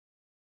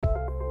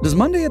Does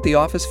Monday at the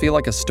office feel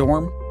like a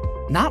storm?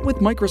 Not with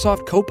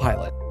Microsoft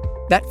Copilot.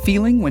 That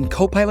feeling when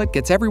Copilot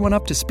gets everyone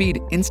up to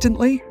speed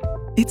instantly?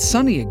 It's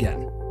sunny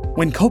again.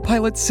 When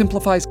Copilot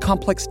simplifies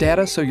complex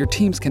data so your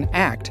teams can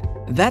act,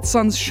 that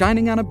sun's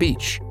shining on a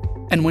beach.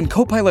 And when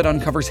Copilot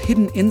uncovers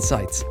hidden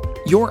insights,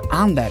 you're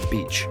on that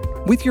beach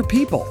with your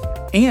people,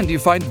 and you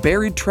find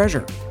buried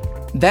treasure.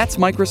 That's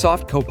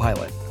Microsoft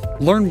Copilot.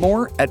 Learn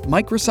more at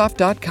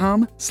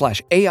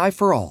Microsoft.com/AI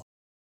for all.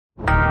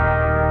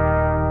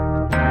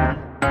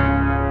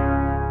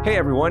 Hey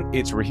everyone,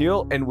 it's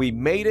Raheel, and we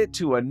made it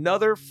to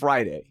another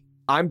Friday.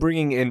 I'm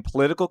bringing in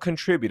political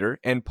contributor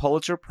and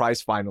Pulitzer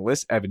Prize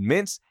finalist Evan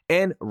Mintz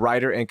and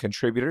writer and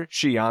contributor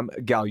Shyam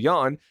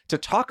Galyan to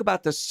talk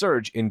about the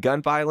surge in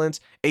gun violence,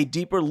 a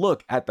deeper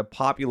look at the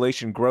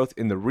population growth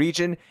in the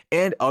region,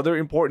 and other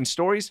important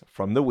stories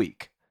from the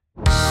week.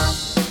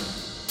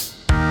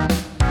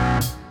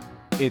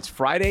 It's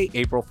Friday,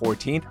 April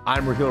 14th.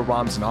 I'm Raheel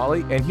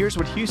Ramzanali, and here's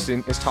what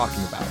Houston is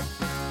talking about.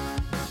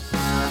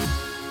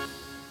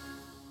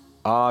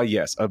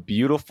 Yes, a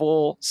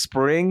beautiful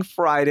spring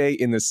Friday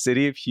in the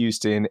city of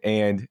Houston,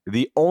 and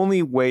the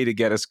only way to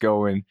get us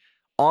going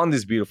on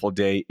this beautiful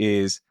day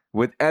is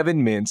with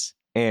Evan Mintz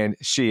and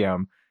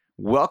Shyam.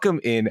 Welcome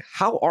in.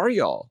 How are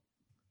y'all?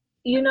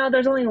 You know,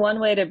 there's only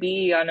one way to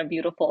be on a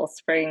beautiful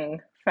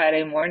spring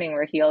Friday morning,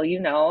 Raheel. You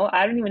know,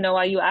 I don't even know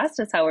why you asked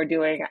us how we're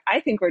doing.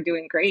 I think we're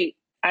doing great.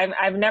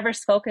 I've never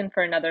spoken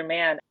for another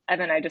man.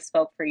 Evan, I just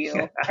spoke for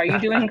you. Are you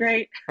doing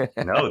great?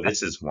 No,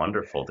 this is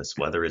wonderful. This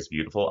weather is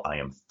beautiful. I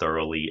am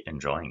thoroughly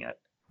enjoying it.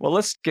 Well,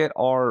 let's get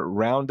our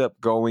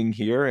roundup going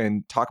here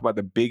and talk about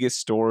the biggest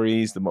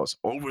stories, the most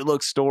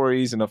overlooked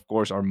stories, and of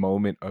course, our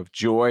moment of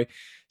joy.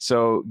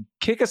 So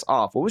kick us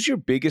off. What was your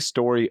biggest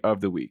story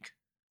of the week?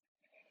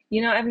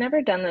 You know, I've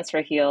never done this,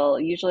 Raheel.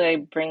 Usually I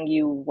bring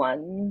you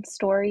one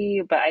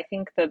story, but I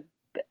think the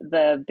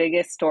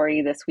biggest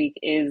story this week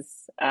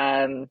is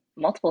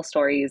multiple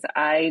stories.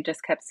 I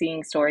just kept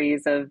seeing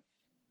stories of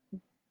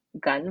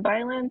gun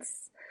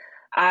violence.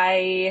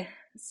 I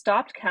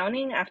stopped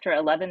counting after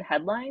 11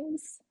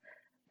 headlines.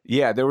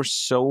 Yeah, there were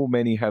so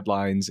many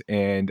headlines,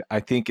 and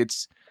I think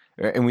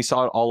and we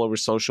saw it all over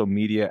social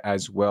media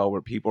as well,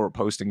 where people were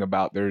posting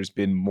about there's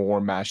been more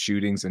mass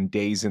shootings and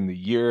days in the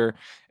year,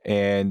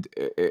 and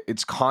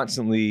it's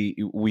constantly,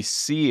 we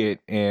see it.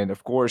 And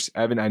of course,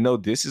 Evan, I know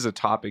this is a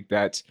topic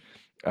that's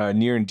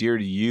near and dear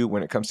to you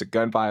when it comes to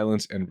gun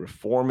violence and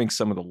reforming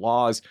some of the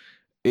laws.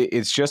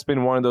 It's just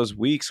been one of those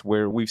weeks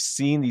where we've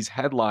seen these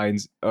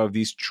headlines of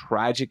these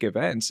tragic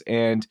events,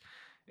 and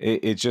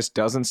it just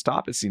doesn't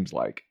stop, it seems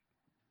like.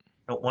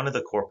 One of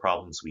the core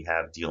problems we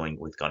have dealing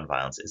with gun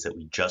violence is that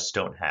we just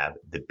don't have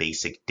the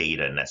basic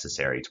data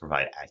necessary to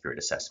provide accurate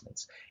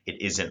assessments. It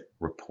isn't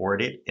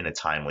reported in a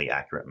timely,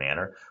 accurate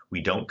manner.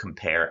 We don't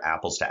compare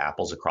apples to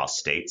apples across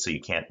states, so you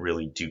can't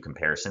really do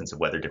comparisons of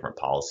whether different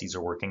policies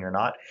are working or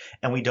not.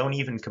 And we don't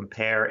even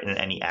compare in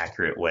any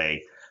accurate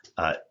way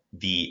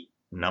the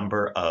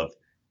number of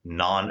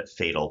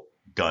non-fatal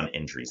gun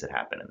injuries that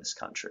happen in this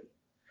country.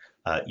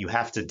 You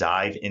have to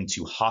dive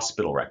into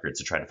hospital records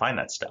to try to find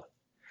that stuff.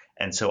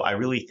 And so I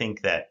really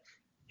think that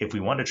if we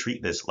want to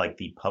treat this like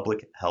the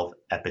public health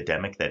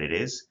epidemic that it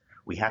is,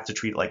 we have to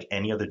treat it like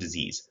any other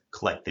disease.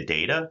 Collect the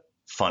data,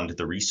 fund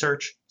the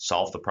research,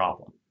 solve the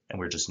problem. And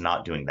we're just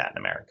not doing that in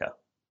America.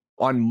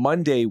 On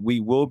Monday, we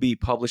will be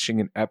publishing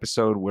an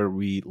episode where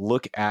we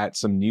look at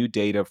some new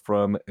data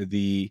from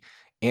the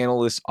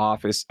analyst's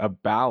office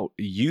about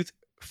youth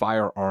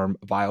firearm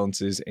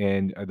violences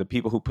and the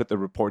people who put the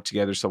report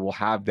together. So we'll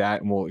have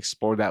that and we'll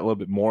explore that a little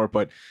bit more.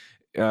 But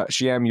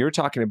Shyam, you're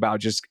talking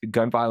about just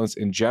gun violence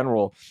in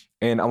general.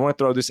 And I want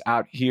to throw this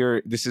out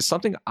here. This is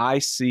something I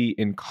see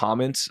in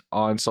comments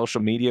on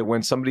social media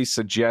when somebody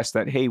suggests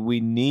that, hey,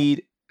 we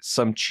need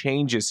some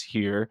changes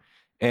here.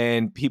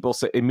 And people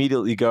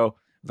immediately go,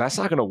 that's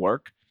not going to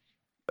work.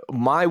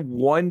 My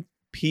one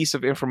piece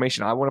of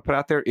information I want to put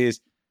out there is,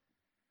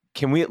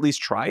 can we at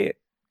least try it?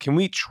 Can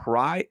we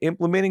try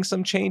implementing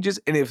some changes?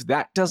 And if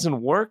that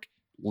doesn't work,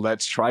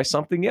 let's try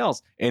something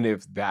else. And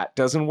if that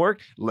doesn't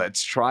work,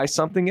 let's try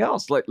something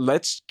else.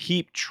 Let's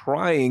keep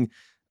trying.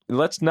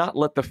 Let's not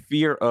let the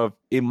fear of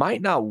it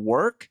might not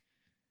work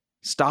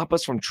stop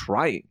us from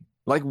trying.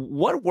 Like,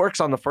 what works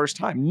on the first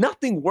time?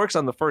 Nothing works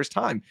on the first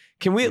time.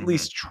 Can we at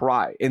least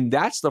try? And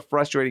that's the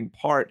frustrating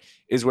part,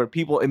 is where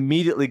people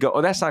immediately go,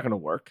 oh, that's not going to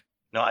work.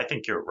 No, I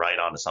think you're right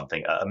on to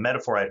something. A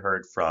metaphor I'd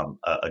heard from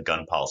a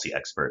gun policy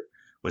expert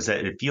was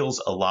that it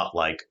feels a lot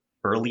like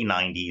early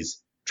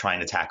 90s trying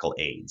to tackle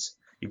AIDS.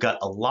 You've got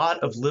a lot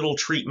of little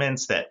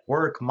treatments that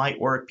might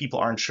work, people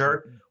aren't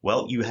sure.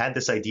 Well, you had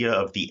this idea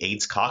of the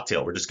AIDS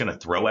cocktail. We're just going to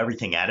throw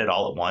everything at it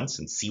all at once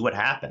and see what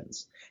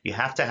happens. You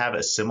have to have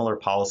a similar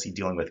policy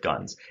dealing with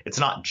guns. It's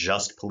not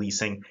just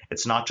policing.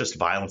 It's not just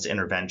violence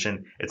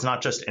intervention. It's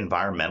not just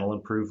environmental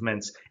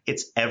improvements.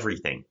 It's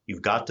everything.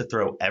 You've got to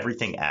throw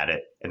everything at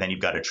it, and then you've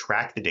got to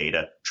track the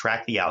data,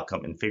 track the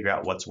outcome, and figure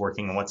out what's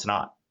working and what's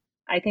not.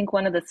 I think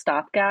one of the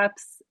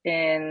stopgaps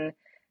in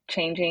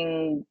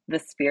changing the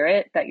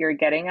spirit that you're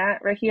getting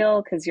at,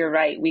 Raheel, because you're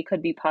right. We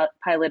could be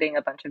piloting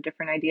a bunch of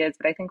different ideas,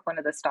 but I think one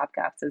of the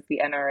stopgaps is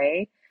the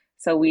NRA.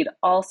 So we'd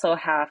also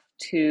have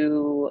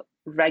to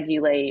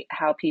regulate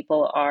how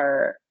people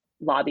are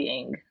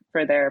lobbying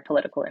for their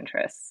political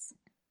interests.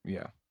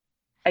 Yeah.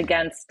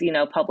 Against,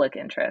 public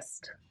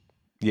interest.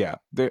 Yeah.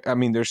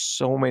 There's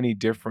so many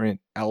different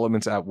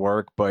elements at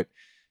work, but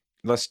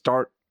let's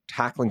start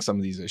tackling some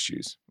of these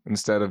issues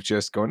instead of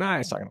just going,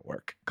 it's not going to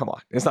work. Come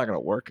on. It's not going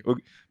to work.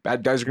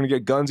 Bad guys are going to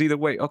get guns either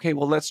way. Okay,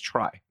 well, let's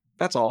try.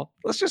 That's all.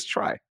 Let's just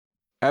try.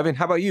 Evan,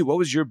 how about you? What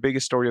was your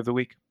biggest story of the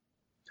week?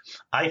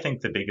 I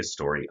think the biggest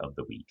story of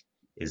the week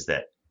is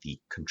that the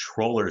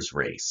controller's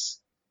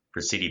race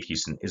for City of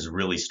Houston is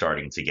really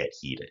starting to get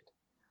heated.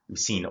 We've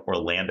seen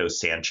Orlando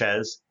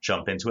Sanchez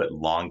jump into it,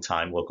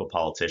 longtime local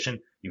politician.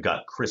 You've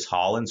got Chris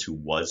Hollins, who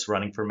was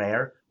running for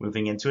mayor,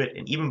 moving into it.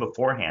 And even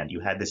beforehand,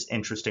 you had this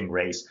interesting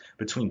race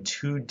between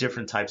two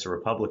different types of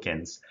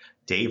Republicans,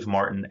 Dave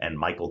Martin and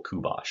Michael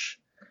Kubosh.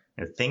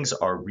 Things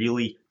are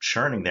really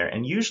churning there.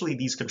 And usually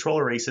these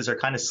controller races are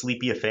kind of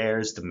sleepy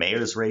affairs. The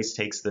mayor's race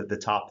takes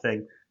the top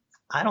thing.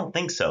 I don't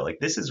think so.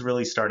 This is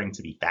really starting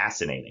to be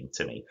fascinating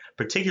to me,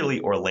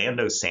 particularly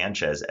Orlando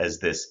Sanchez as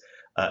this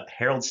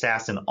Harold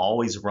Stassen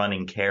always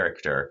running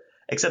character,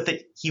 except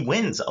that he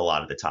wins a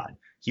lot of the time.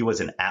 He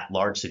was an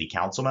at-large city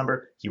council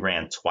member. He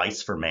ran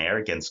twice for mayor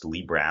against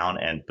Lee Brown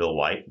and Bill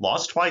White,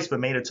 lost twice but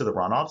made it to the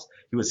runoffs.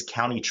 He was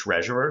county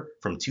treasurer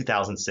from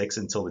 2006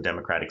 until the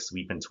Democratic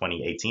sweep in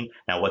 2018.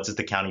 Now, what does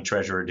the county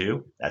treasurer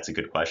do? That's a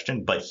good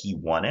question, but he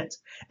won it.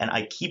 And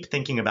I keep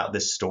thinking about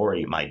this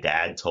story my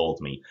dad told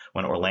me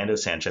when Orlando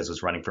Sanchez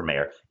was running for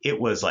mayor.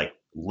 It was like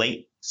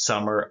late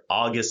summer,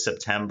 August,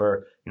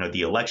 September,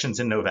 the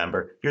election's in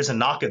November. Here's a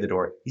knock at the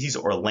door. He sees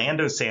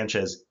Orlando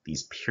Sanchez,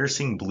 these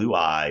piercing blue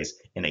eyes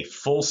in a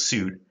full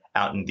suit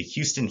out in the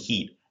Houston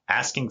heat,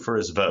 asking for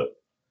his vote.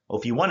 Well,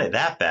 if you want it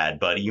that bad,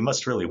 buddy, you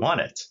must really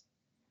want it.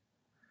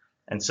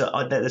 And so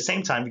at the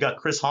same time, you got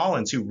Chris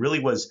Hollins, who really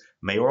was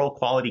mayoral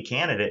quality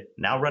candidate,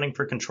 now running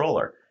for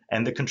controller.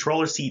 And the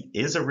controller seat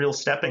is a real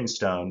stepping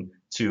stone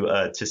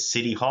to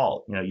City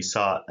Hall. You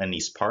saw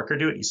Anise Parker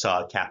do it. You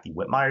saw Kathy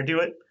Whitmire do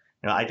it.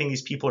 I think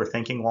these people are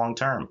thinking long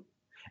term.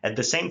 At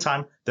the same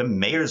time, the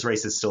mayor's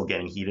race is still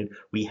getting heated.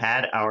 We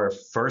had our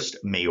first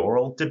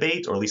mayoral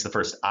debate, or at least the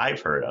first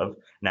I've heard of.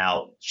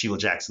 Now, Sheila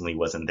Jackson Lee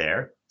wasn't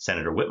there.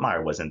 Senator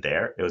Whitmire wasn't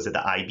there. It was at the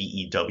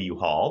IBEW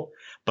Hall.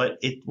 But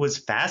it was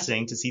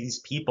fascinating to see these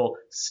people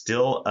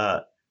still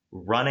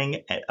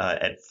running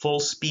at full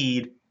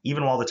speed,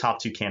 even while the top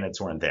two candidates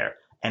weren't there.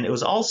 And it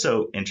was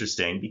also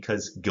interesting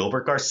because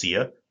Gilbert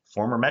Garcia,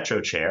 former Metro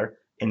chair,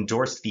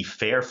 endorsed the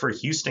Fair for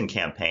Houston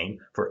campaign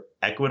for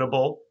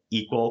equitable,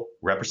 equal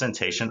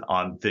representation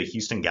on the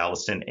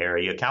Houston-Galveston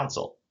Area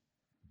Council.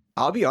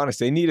 I'll be honest,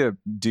 they need to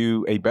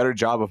do a better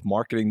job of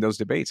marketing those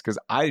debates because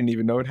I didn't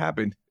even know it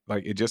happened.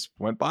 It just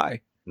went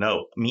by.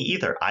 No, me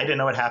either. I didn't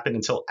know it happened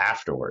until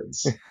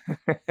afterwards.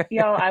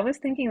 I was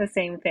thinking the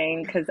same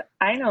thing because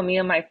I know me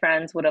and my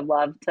friends would have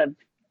loved to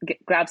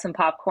grab some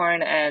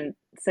popcorn and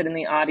sit in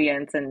the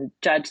audience and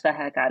judge the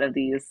heck out of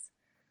these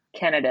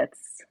candidates.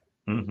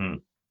 Mm-hmm.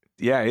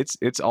 Yeah,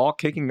 it's all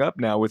kicking up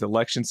now with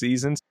election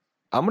seasons.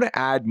 I'm going to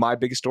add my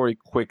biggest story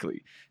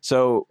quickly.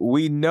 So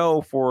we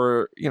know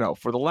for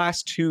the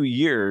last 2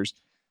 years,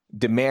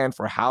 demand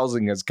for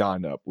housing has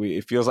gone up.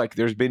 It feels like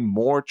there's been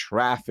more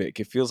traffic.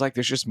 It feels like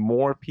there's just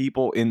more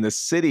people in the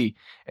city.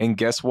 And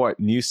guess what?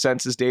 New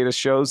census data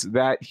shows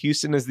that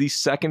Houston is the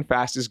second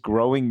fastest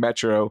growing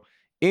metro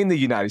in the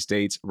United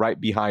States, right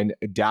behind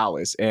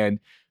Dallas. And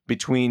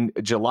between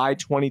July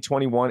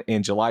 2021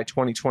 and July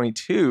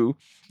 2022,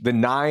 the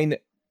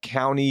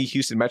 9-county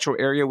Houston metro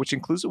area, which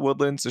includes the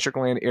Woodlands, the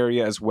Sugar Land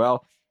area as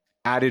well,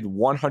 added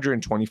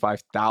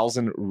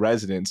 125,000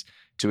 residents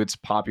to its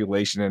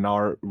population. And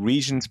our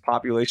region's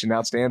population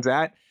now stands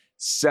at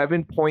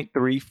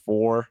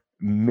 7.34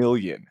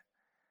 million.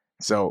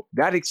 So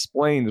that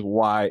explains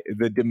why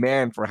the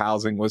demand for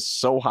housing was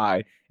so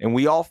high. And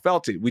we all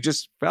felt it. We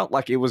just felt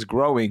like it was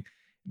growing.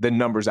 The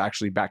numbers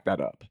actually back that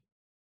up.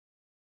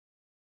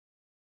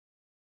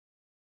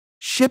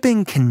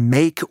 Shipping can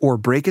make or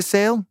break a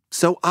sale,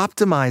 so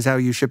optimize how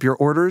you ship your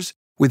orders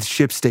with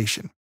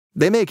ShipStation.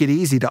 They make it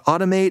easy to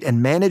automate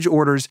and manage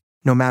orders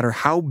no matter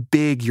how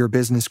big your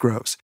business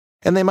grows.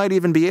 And they might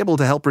even be able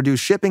to help reduce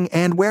shipping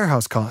and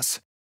warehouse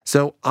costs.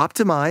 So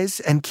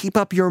optimize and keep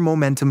up your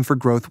momentum for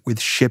growth with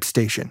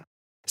ShipStation.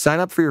 Sign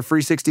up for your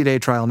free 60-day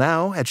trial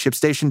now at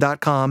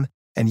ShipStation.com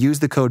and use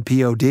the code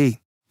POD.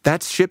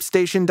 That's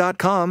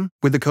ShipStation.com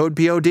with the code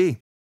POD.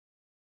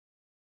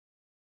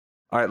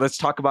 All right, let's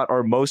talk about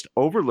our most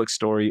overlooked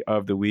story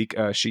of the week.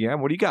 Shiam,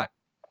 what do you got?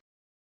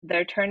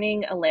 They're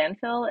turning a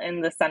landfill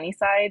in the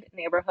Sunnyside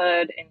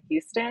neighborhood in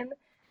Houston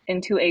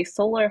into a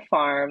solar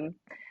farm.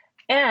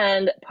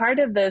 And part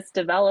of this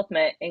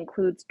development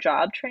includes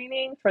job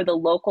training for the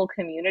local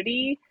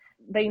community.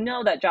 They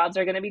know that jobs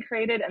are going to be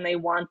created and they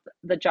want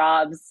the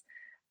jobs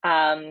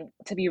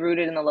to be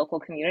rooted in the local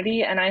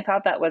community. And I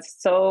thought that was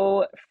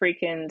so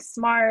freaking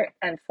smart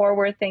and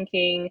forward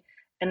thinking.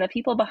 And the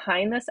people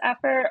behind this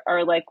effort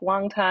are like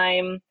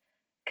longtime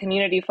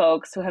community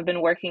folks who have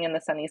been working in the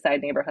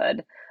Sunnyside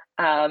neighborhood.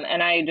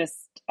 And I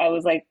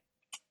was like,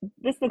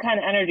 this is the kind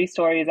of energy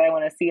stories I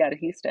want to see out of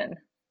Houston,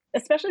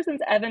 especially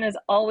since Evan is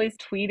always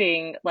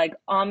tweeting like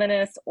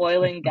ominous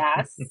oil and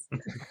gas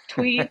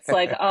tweets,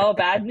 like, oh,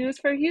 bad news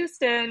for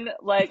Houston.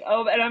 Like,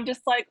 oh, and I'm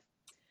just like,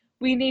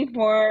 we need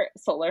more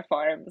solar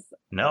farms.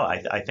 No,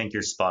 I think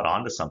you're spot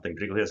on to something,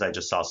 particularly as I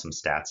just saw some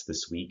stats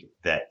this week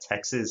that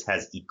Texas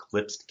has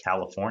eclipsed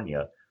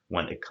California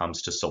when it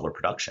comes to solar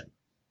production.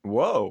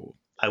 Whoa.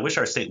 I wish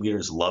our state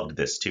leaders loved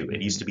this too.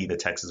 It used to be that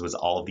Texas was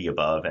all of the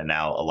above, and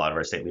now a lot of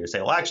our state leaders say,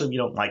 well, actually, we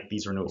don't like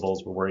these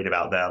renewables. We're worried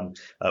about them.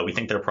 We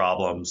think they're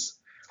problems.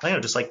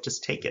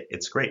 Just take it.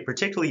 It's great,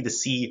 particularly to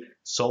see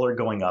solar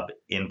going up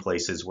in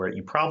places where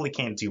you probably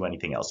can't do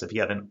anything else. If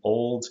you have an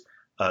old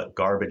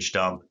garbage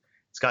dump,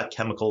 it's got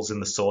chemicals in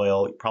the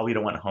soil. You probably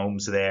don't want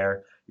homes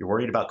there. You're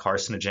worried about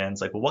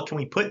carcinogens. Like, well, what can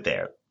we put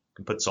there? We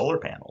can put solar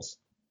panels.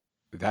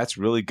 That's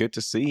really good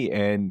to see.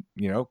 And,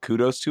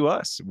 kudos to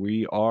us.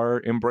 We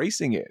are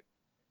embracing it.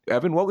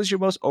 Evan, what was your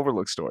most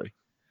overlooked story?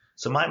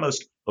 So my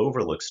most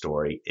overlooked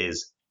story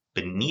is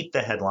beneath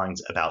the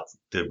headlines about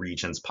the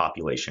region's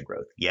population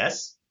growth.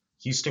 Yes,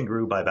 Houston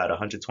grew by about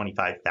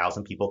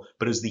 125,000 people,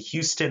 but it was the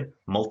Houston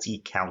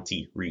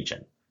multi-county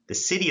region. The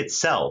city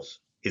itself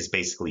is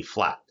basically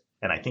flat.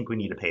 And I think we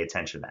need to pay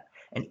attention to that.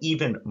 And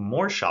even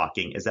more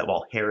shocking is that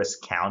while Harris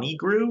County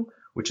grew,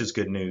 which is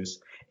good news,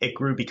 it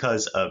grew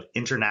because of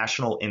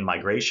international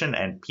in-migration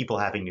and people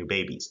having new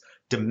babies.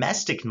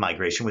 Domestic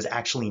migration was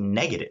actually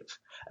negative.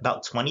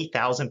 About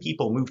 20,000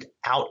 people moved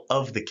out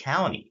of the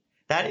county.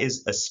 That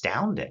is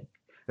astounding.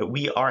 That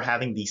we are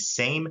having the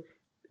same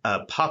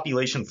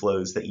population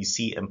flows that you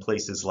see in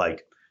places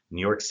like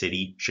New York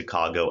City,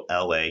 Chicago,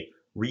 LA,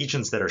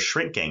 regions that are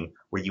shrinking,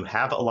 where you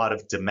have a lot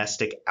of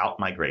domestic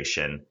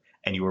out-migration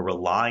and you are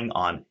relying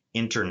on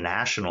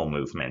international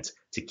movement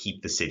to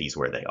keep the cities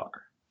where they are.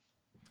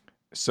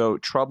 So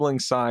troubling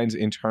signs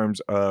in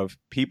terms of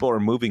people are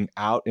moving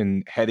out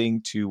and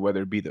heading to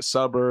whether it be the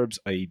suburbs,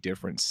 a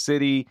different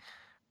city.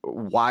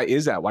 Why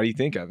is that? Why do you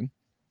think, Evan?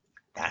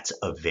 That's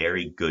a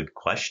very good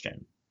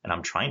question, and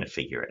I'm trying to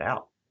figure it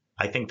out.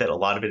 I think that a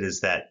lot of it is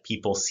that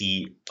people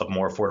see a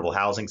more affordable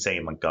housing, say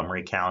in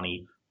Montgomery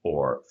County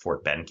or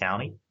Fort Bend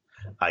County.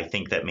 I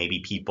think that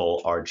maybe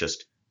people are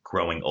just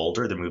growing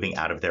older. They're moving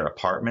out of their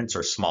apartments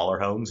or smaller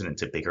homes and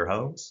into bigger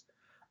homes.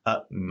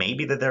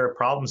 Maybe that there are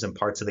problems in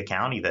parts of the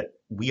county that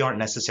we aren't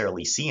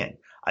necessarily seeing.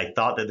 I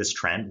thought that this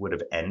trend would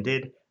have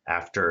ended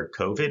after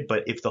COVID,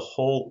 but if the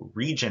whole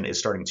region is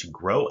starting to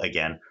grow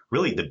again,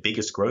 really the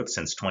biggest growth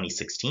since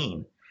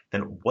 2016,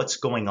 then what's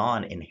going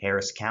on in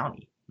Harris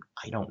County?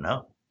 I don't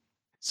know.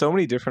 So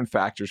many different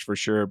factors for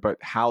sure, but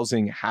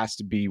housing has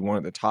to be one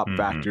of the top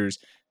factors.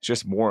 It's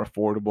just more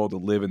affordable to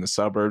live in the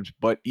suburbs.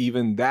 But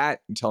even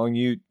that, I'm telling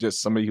you,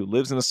 just somebody who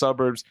lives in the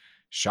suburbs,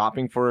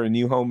 shopping for a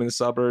new home in the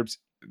suburbs,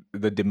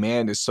 the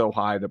demand is so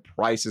high. The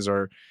prices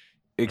are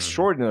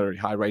extraordinarily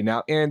high right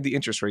now, and the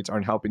interest rates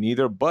aren't helping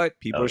either. But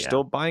people are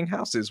still buying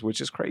houses,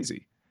 which is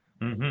crazy.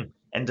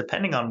 And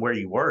depending on where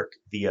you work,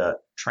 the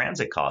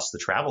transit costs, the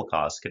travel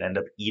costs could end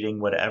up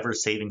eating whatever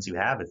savings you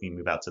have if you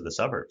move out to the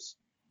suburbs.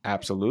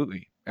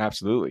 Absolutely.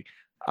 Absolutely.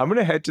 I'm going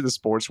to head to the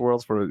sports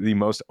world for the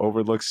most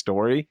overlooked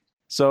story.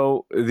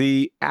 So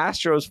the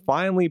Astros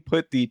finally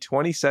put the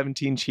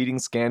 2017 cheating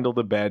scandal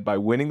to bed by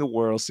winning the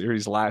World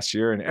Series last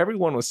year, and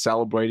everyone was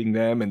celebrating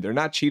them, and they're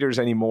not cheaters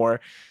anymore.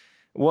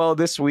 Well,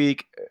 this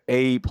week,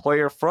 a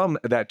player from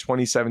that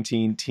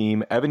 2017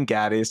 team, Evan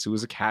Gattis, who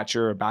was a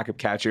catcher, a backup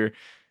catcher,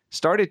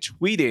 started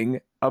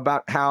tweeting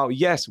about how,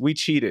 yes, we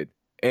cheated.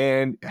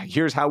 And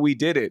here's how we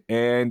did it.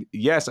 And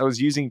yes, I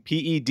was using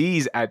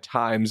PEDs at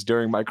times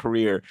during my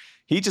career.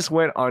 He just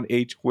went on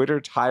a Twitter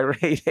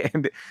tirade.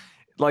 And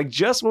like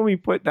just when we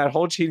put that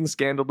whole cheating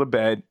scandal to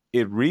bed,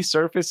 it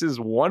resurfaces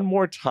one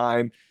more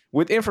time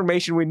with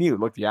information we knew.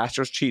 Look, the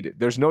Astros cheated.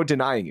 There's no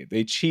denying it.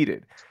 They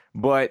cheated.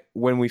 But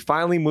when we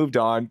finally moved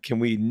on, can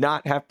we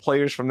not have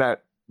players from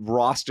that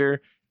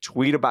roster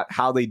tweet about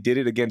how they did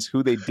it against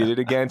who they did it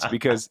against?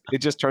 Because it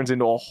just turns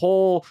into a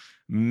whole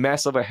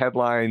mess of a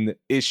headline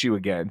issue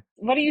again.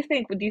 What do you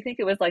think? Do you think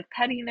it was like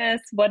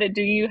pettiness?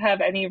 Do you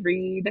have any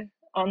read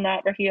on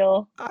that,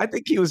 Raheel? I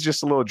think he was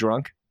just a little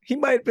drunk. He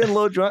might have been a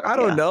little drunk. I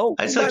don't know.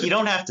 I just like you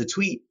don't have to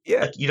tweet.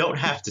 Yeah. Like, you don't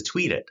have to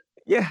tweet it.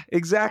 Yeah,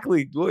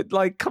 exactly.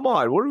 Like, come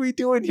on. What are we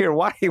doing here?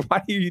 Why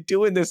are you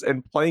doing this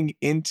and playing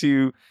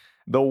into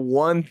the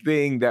one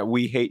thing that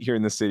we hate here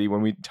in the city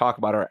when we talk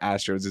about our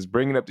Astros is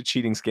bringing up the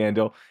cheating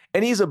scandal?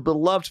 And he's a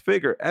beloved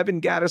figure. Evan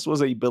Gattis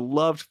was a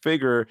beloved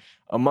figure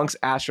amongst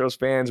Astros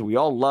fans. We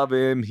all love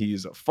him.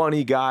 He's a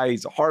funny guy.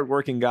 He's a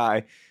hardworking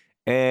guy.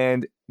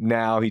 And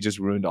now he just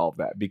ruined all of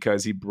that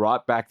because he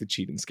brought back the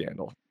cheating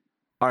scandal.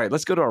 All right,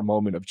 let's go to our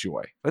moment of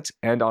joy. Let's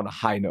end on a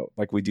high note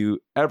like we do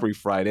every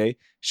Friday.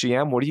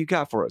 Shiam, what do you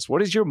got for us?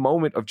 What is your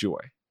moment of joy?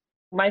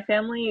 My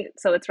family,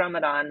 so it's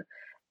Ramadan,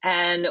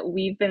 and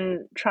we've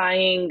been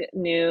trying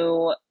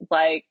new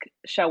like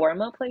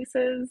shawarma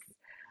places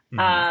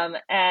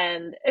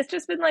And it's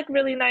just been like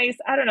really nice.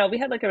 I don't know. We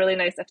had like a really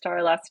nice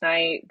iftar last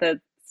night. The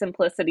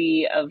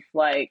simplicity of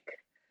like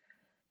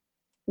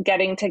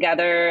getting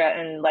together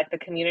and like the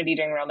community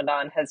during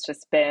Ramadan has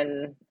just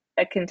been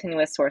a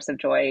continuous source of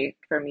joy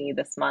for me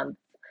this month.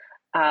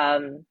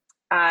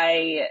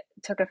 I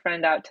took a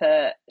friend out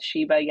to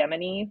Sheba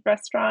Yemeni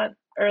restaurant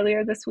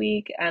earlier this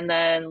week, and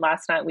then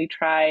last night we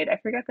tried, I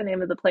forget the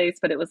name of the place,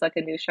 but it was like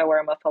a new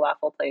shawarma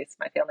falafel place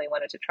my family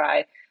wanted to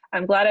try.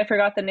 I'm glad I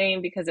forgot the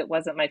name because it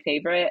wasn't my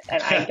favorite,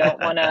 and I don't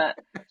want to,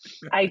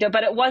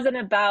 but it wasn't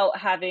about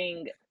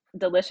having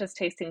delicious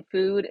tasting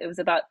food. It was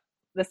about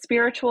the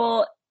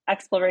spiritual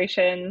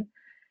exploration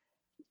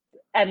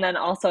and then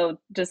also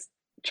just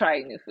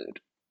trying new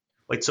food.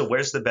 Wait, so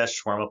where's the best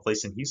shawarma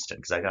place in Houston?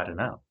 Because I got to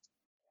know.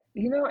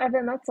 You know,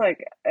 Evan, that's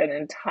like an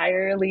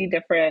entirely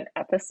different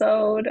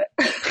episode.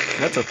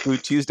 That's a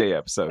Food Tuesday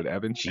episode,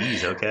 Evan.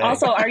 Jeez, okay.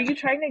 Also, are you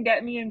trying to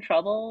get me in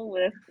trouble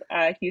with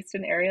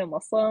Houston area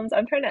Muslims?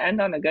 I'm trying to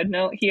end on a good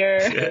note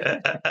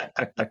here.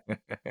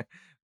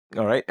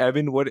 All right,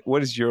 Evan,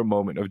 what is your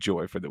moment of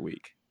joy for the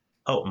week?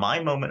 Oh,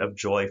 my moment of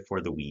joy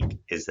for the week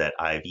is that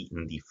I've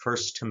eaten the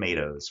first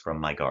tomatoes from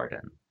my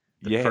garden.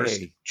 The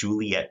first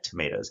Juliet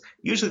tomatoes.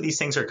 Usually these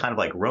things are kind of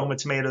like Roma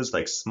tomatoes,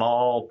 like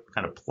small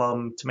kind of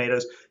plum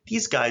tomatoes.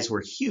 These guys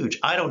were huge.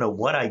 I don't know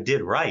what I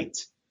did right,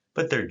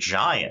 but they're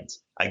giant.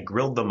 I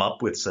grilled them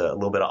up with a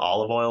little bit of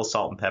olive oil,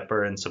 salt and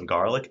pepper, and some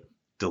garlic.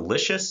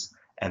 Delicious.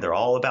 And they're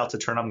all about to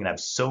turn. I'm going to have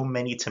so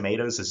many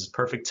tomatoes. This is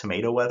perfect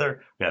tomato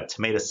weather. We're going to have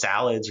tomato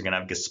salads. We're going to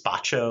have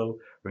gazpacho.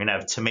 We're going to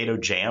have tomato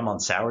jam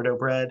on sourdough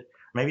bread.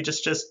 Maybe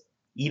just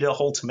eat a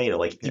whole tomato,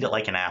 like eat it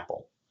like an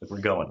apple. Like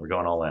we're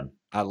going all in.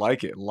 I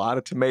like it. A lot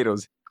of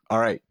tomatoes. All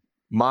right.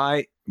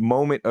 My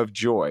moment of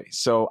joy.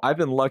 So I've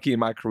been lucky in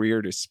my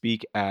career to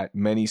speak at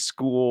many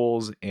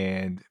schools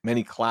and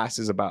many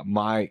classes about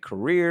my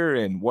career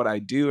and what I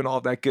do and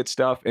all that good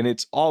stuff. And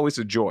it's always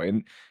a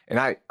joy. And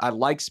I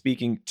like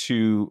speaking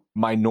to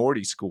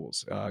minority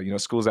schools,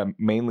 schools that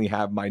mainly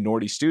have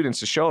minority students,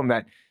 to show them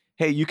that,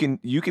 hey, you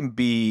can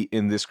be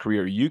in this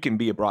career. You can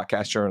be a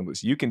broadcast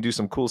journalist. You can do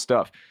some cool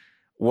stuff.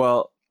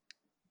 Well,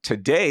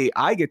 today,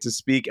 I get to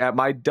speak at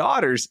my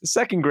daughter's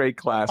second grade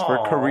class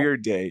for Career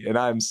Day. And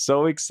I'm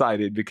so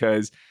excited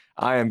because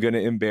I am going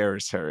to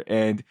embarrass her.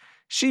 And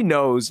she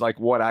knows like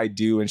what I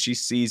do. And she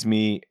sees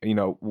me,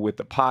 with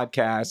the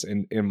podcast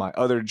and in my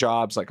other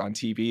jobs, like on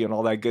TV and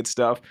all that good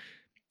stuff.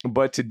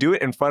 But to do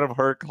it in front of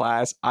her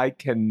class, I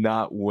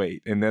cannot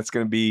wait. And that's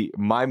going to be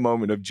my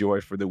moment of joy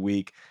for the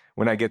week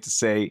when I get to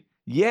say,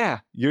 yeah,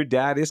 your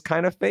dad is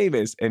kind of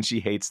famous, and she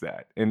hates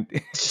that. And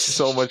it's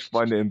so much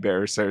fun to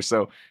embarrass her.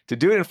 So to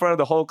do it in front of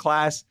the whole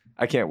class,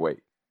 I can't wait.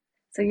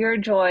 So your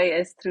joy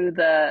is through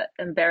the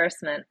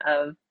embarrassment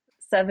of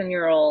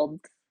 7-year-old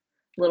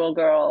little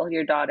girl,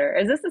 your daughter.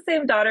 Is this the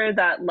same daughter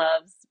that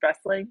loves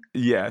wrestling?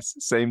 Yes,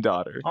 same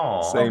daughter.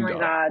 Oh my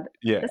God.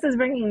 Yeah. This is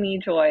bringing me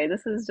joy.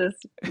 This is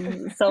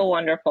just so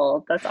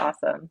wonderful. That's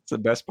awesome. It's the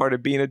best part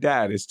of being a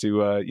dad is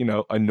to,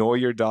 annoy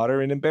your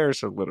daughter and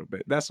embarrass her a little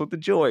bit. That's what the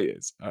joy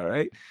is. All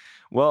right.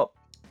 Well,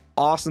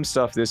 awesome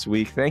stuff this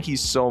week. Thank you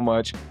so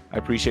much. I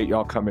appreciate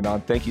y'all coming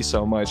on. Thank you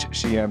so much,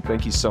 Shiam.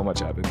 Thank you so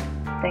much, Evan.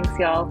 Thanks,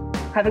 y'all.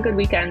 Have a good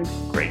weekend.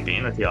 Great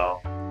being with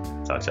y'all.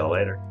 Talk to y'all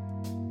later.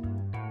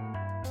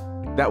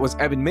 That was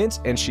Evan Mintz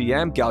and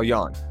Shiam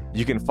Galyan.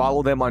 You can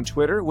follow them on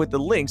Twitter with the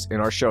links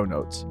in our show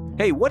notes.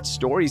 Hey, what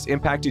stories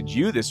impacted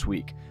you this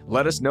week?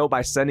 Let us know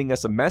by sending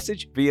us a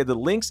message via the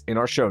links in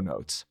our show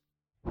notes.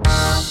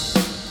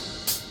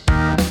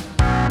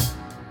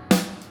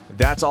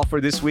 That's all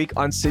for this week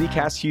on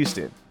CityCast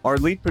Houston. Our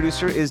lead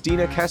producer is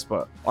Dina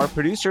Kespa. Our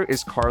producer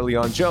is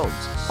Carleon Jones.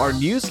 Our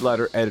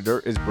newsletter editor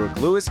is Brooke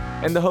Lewis.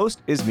 And the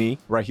host is me,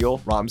 Raheel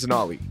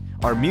Ramzanali.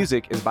 Our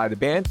music is by the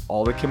band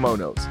All the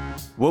Kimonos.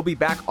 We'll be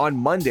back on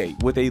Monday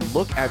with a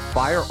look at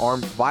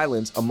firearm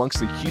violence amongst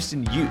the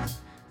Houston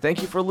youth.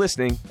 Thank you for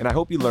listening, and I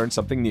hope you learned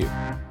something new.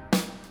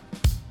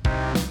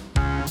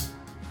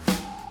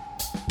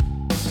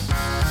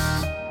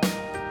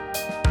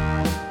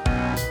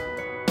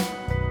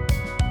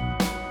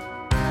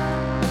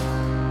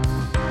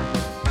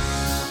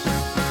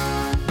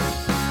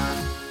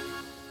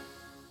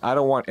 I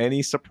don't want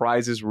any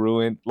surprises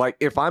ruined. Like,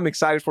 if I'm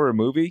excited for a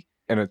movie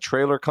and a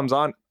trailer comes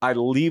on, I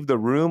leave the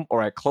room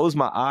or I close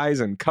my eyes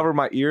and cover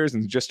my ears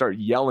and just start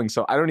yelling.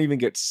 So I don't even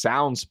get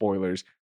sound spoilers